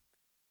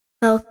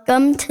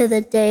Welcome to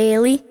the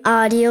Daily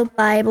Audio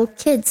Bible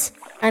Kids.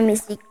 I'm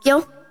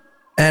Ezekiel.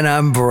 And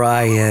I'm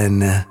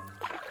Brian.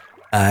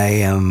 I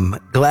am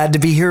glad to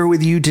be here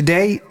with you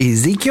today,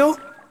 Ezekiel.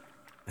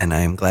 And I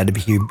am glad to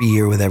be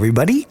here with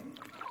everybody.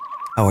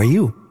 How are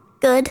you?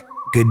 Good.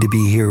 Good to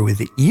be here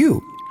with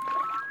you.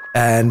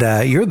 And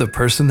you're the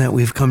person that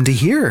we've come to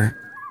hear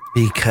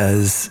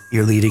because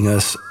you're leading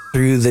us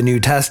through the New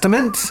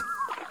Testament.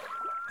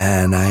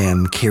 And I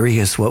am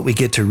curious what we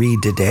get to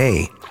read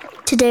today.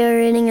 Today we're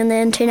reading in the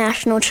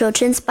International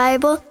Children's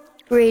Bible.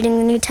 We're reading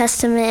the New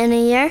Testament in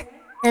a year.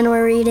 And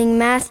we're reading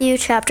Matthew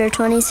chapter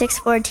 26,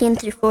 14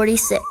 through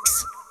 46.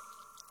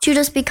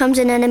 Judas becomes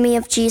an enemy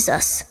of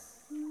Jesus.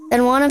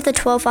 Then one of the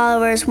 12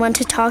 followers went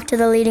to talk to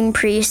the leading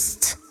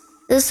priests.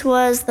 This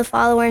was the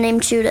follower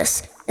named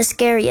Judas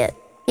Iscariot.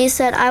 He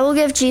said, "I will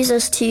give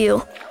Jesus to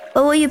you.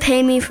 What will you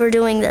pay me for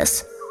doing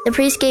this?" The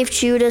priest gave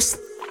Judas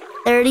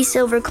 30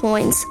 silver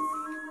coins.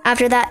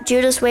 After that,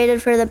 Judas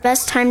waited for the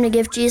best time to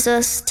give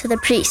Jesus to the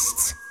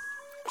priests.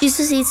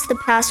 Jesus eats the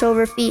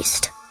Passover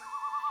feast.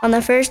 On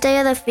the first day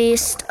of the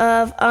feast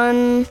of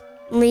unleavened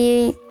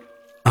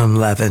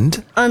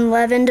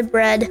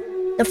bread,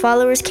 the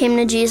followers came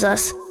to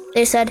Jesus.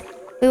 They said,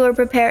 "We will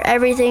prepare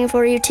everything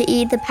for you to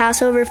eat the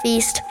Passover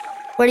feast.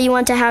 Where do you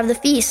want to have the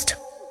feast?"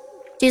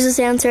 Jesus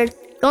answered,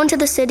 "Go into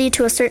the city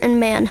to a certain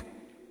man.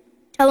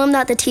 Tell him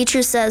that the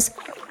teacher says,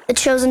 'The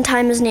chosen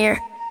time is near.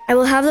 I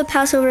will have the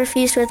Passover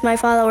feast with my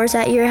followers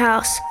at your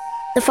house.'"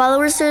 The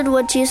followers did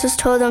what Jesus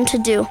told them to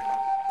do.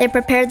 They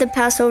prepared the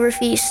Passover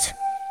feast.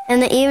 In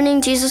the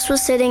evening, Jesus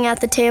was sitting at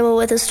the table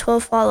with his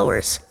 12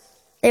 followers.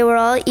 They were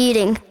all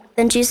eating.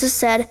 Then Jesus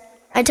said,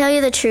 "I tell you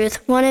the truth,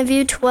 one of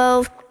you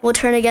 12 will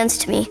turn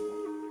against me."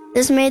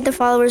 This made the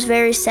followers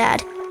very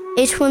sad.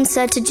 Each one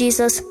said to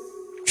Jesus,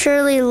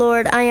 "Surely,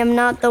 Lord, I am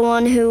not the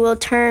one who will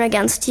turn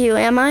against you,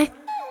 am I?"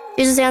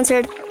 Jesus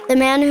answered, "The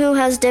man who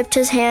has dipped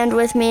his hand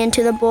with me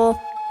into the bowl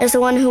is the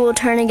one who will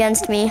turn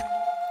against me.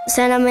 The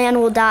Son of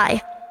Man will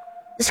die.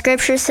 The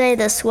scriptures say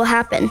this will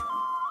happen.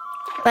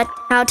 But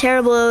how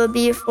terrible it would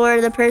be for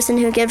the person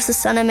who gives the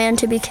Son of Man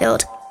to be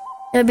killed.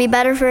 It would be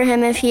better for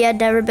him if he had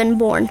never been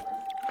born."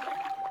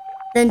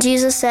 Then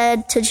Judas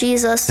said to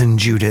Jesus,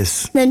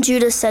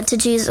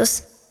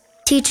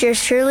 "Teacher,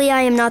 surely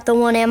I am not the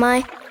one, am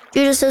I?"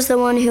 Judas is the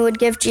one who would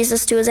give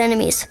Jesus to his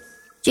enemies.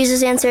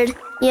 Jesus answered,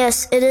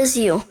 "Yes, it is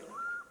you."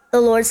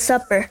 The Lord's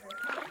Supper.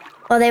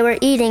 While they were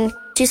eating,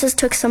 Jesus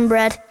took some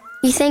bread.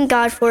 He thanked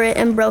God for it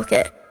and broke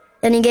it.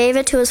 Then he gave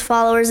it to his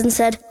followers and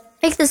said,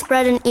 "Take this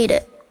bread and eat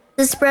it.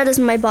 This bread is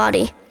my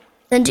body."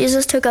 Then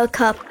Jesus took a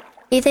cup.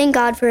 He thanked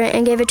God for it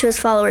and gave it to his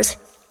followers.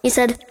 He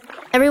said,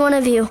 "Every one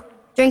of you,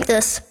 drink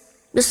this.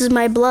 This is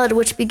my blood,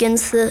 which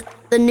begins the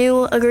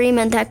new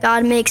agreement that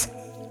God makes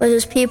with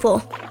his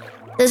people.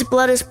 This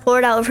blood is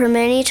poured out for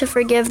many to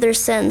forgive their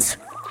sins.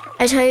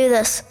 I tell you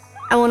this,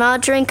 I will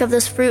not drink of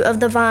this fruit of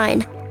the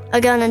vine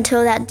again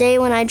until that day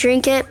when I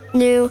drink it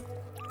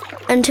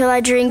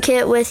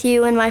with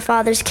you in my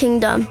Father's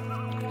kingdom."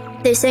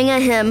 They sang a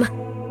hymn.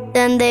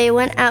 Then they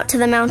went out to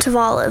the Mount of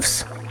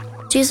Olives.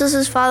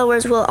 Jesus'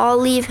 followers will all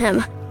leave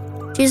him.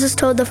 Jesus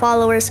told the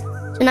followers,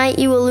 "Tonight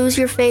you will lose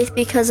your faith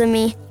because of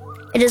me.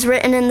 It is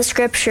written in the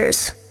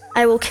scriptures,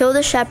 'I will kill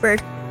the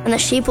shepherd, and the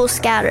sheep will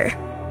scatter.'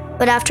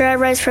 But after I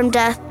rise from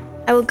death,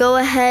 I will go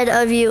ahead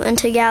of you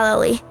into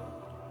Galilee."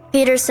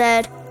 Peter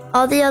said,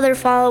 "All the other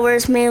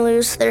followers may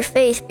lose their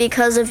faith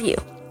because of you,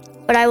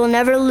 but I will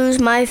never lose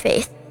my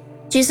faith."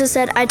 Jesus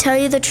said, "I tell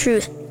you the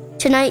truth.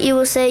 Tonight you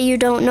will say you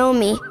don't know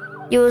me.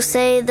 You will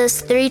say this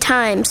 3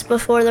 times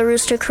before the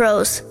rooster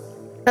crows."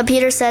 But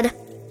Peter said,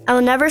 "I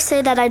will never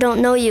say that I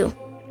don't know you.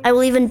 I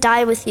will even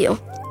die with you."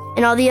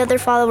 And all the other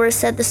followers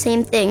said the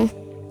same thing.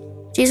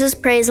 Jesus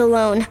prays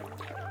alone.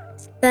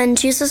 Then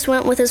Jesus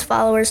went with his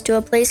followers to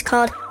a place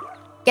called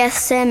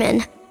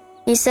Gethsemane.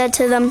 He said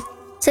to them,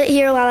 "Sit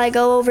here while I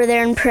go over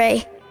there and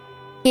pray."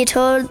 He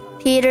told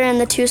Peter and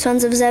the 2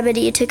 sons of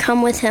Zebedee to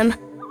come with him.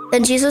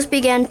 Then Jesus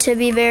began to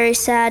be very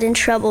sad and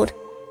troubled.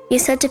 He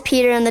said to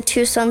Peter and the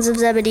 2 sons of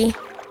Zebedee,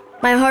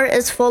 "My heart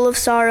is full of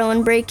sorrow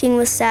and breaking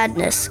with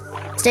sadness.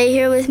 Stay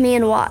here with me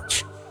and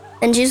watch."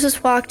 And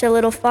Jesus walked a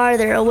little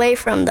farther away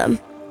from them.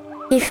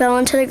 He fell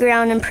into the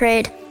ground and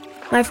prayed,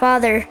 "My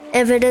Father,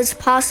 if it is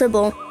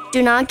possible,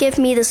 do not give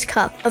me this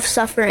cup of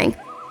suffering,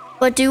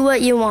 but do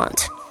what you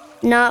want,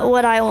 not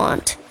what I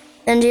want."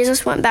 Then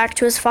Jesus went back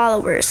to his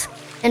followers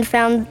and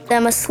found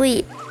them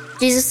asleep.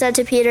 Jesus said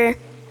to Peter,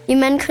 "You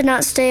men could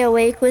not stay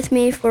awake with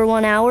me for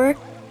 1 hour?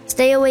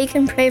 Stay awake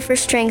and pray for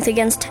strength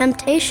against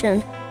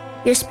temptation.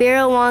 Your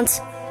spirit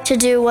wants to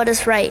do what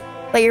is right,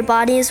 but your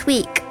body is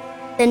weak."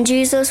 Then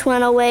Jesus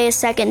went away a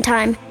second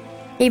time.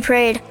 He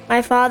prayed,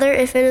 "My Father,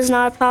 if it is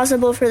not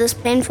possible for this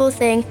painful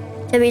thing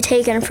to be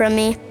taken from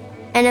me,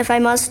 and if I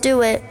must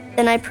do it,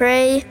 then I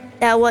pray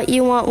that what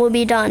you want will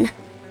be done."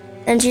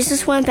 Then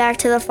Jesus went back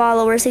to the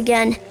followers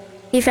again.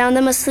 He found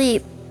them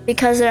asleep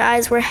because their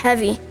eyes were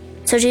heavy.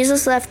 So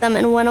Jesus left them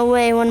and went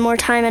away one more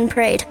time and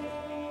prayed.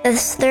 The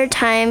 3rd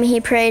time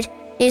he prayed,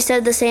 he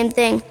said the same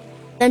thing.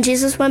 Then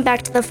Jesus went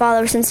back to the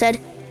followers and said,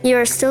 You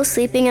are still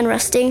sleeping and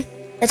resting?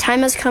 The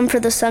time has come for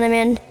the Son of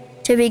Man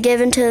to be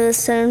given to the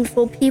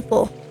sinful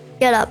people.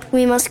 Get up,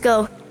 we must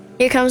go.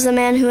 Here comes the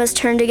man who has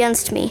turned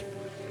against me.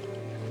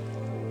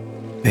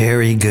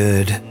 Very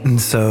good. And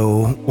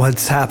so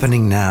what's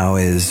happening now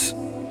is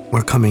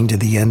we're coming to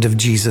the end of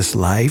Jesus'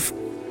 life.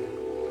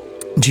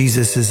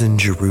 Jesus is in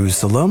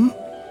Jerusalem.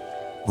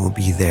 We'll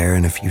be there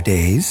in a few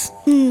days.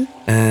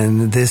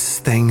 And this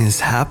thing is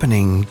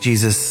happening.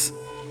 Jesus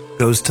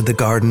goes to the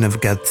Garden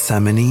of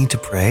Gethsemane to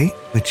pray,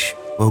 which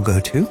we'll go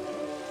to.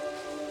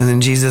 And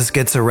then Jesus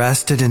gets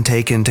arrested and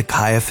taken to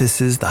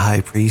Caiaphas, the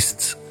high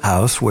priest's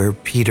house, where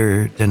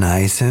Peter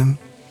denies him.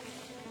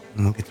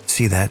 And we'll get to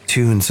see that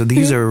too. And so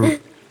these are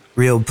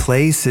real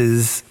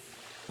places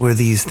where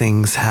these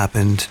things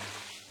happened.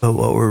 But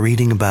what we're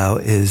reading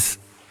about is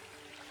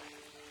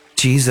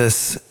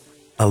Jesus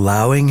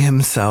allowing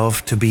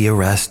himself to be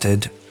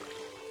arrested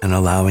and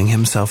allowing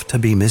himself to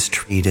be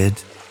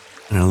mistreated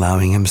and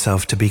allowing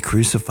himself to be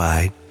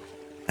crucified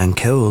and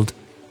killed,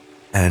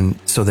 and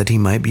so that he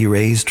might be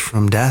raised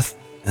from death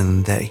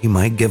and that he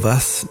might give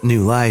us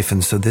new life.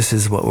 And so this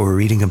is what we're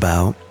reading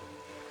about.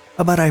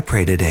 How about I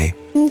pray today?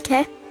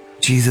 Okay.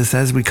 Jesus,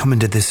 as we come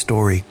into this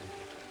story,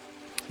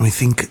 we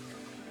think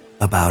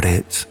about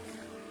it.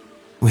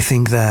 We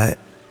think that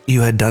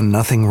you had done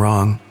nothing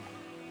wrong.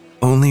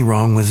 Only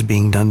wrong was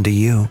being done to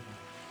you,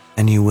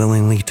 and you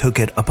willingly took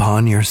it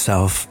upon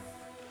yourself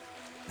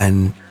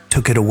and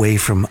took it away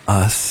from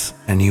us,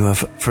 and you have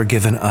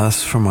forgiven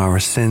us from our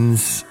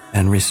sins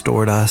and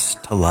restored us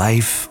to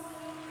life.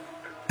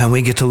 And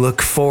we get to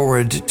look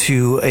forward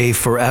to a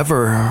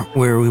forever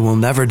where we will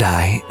never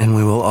die and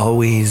we will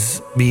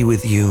always be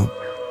with you.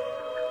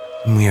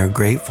 And we are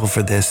grateful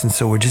for this, and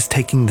so we're just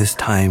taking this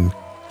time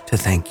to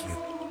thank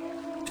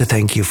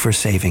you for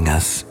saving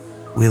us.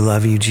 We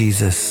love you,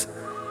 Jesus,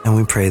 and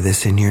we pray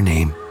this in your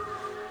name.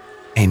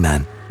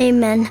 Amen.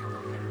 Amen.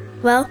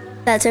 Well,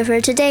 that's it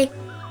for today.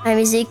 I'm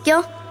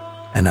Ezekiel.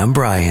 And I'm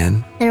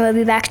Brian. And we'll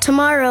be back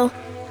tomorrow.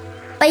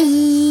 Bye.